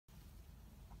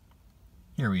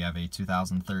Here we have a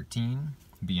 2013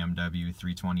 BMW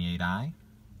 328i. I'm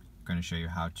going to show you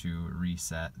how to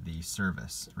reset the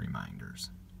service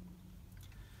reminders.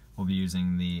 We'll be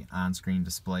using the on-screen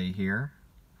display here,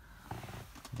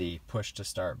 the push to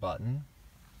start button,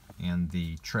 and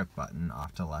the trip button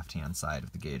off to the left-hand side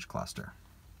of the gauge cluster.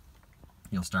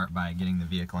 You'll start by getting the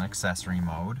vehicle in accessory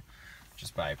mode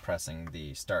just by pressing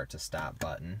the start to stop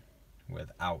button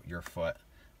without your foot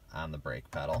on the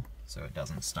brake pedal so it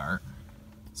doesn't start.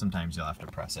 Sometimes you'll have to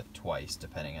press it twice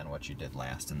depending on what you did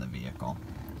last in the vehicle.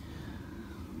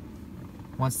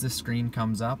 Once this screen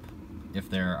comes up, if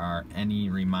there are any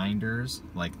reminders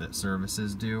like that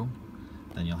services do,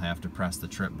 then you'll have to press the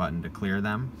trip button to clear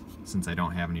them. Since I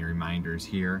don't have any reminders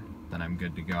here, then I'm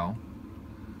good to go.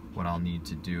 What I'll need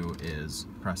to do is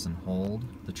press and hold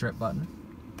the trip button.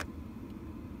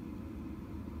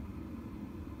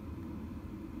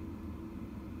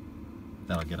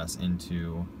 That'll get us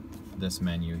into this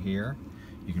menu here.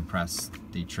 You can press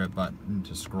the trip button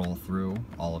to scroll through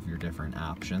all of your different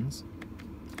options.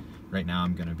 Right now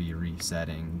I'm going to be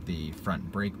resetting the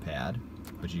front brake pad,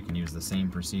 but you can use the same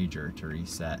procedure to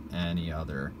reset any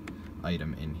other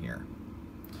item in here.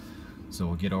 So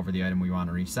we'll get over the item we want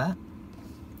to reset,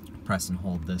 press and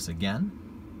hold this again.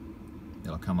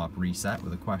 It'll come up reset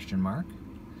with a question mark.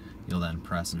 You'll then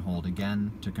press and hold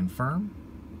again to confirm,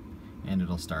 and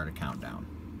it'll start a countdown.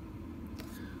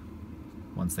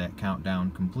 Once that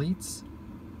countdown completes,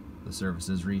 the service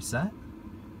is reset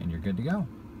and you're good to go.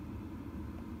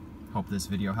 Hope this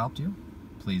video helped you.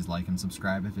 Please like and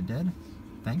subscribe if it did.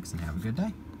 Thanks and have a good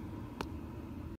day.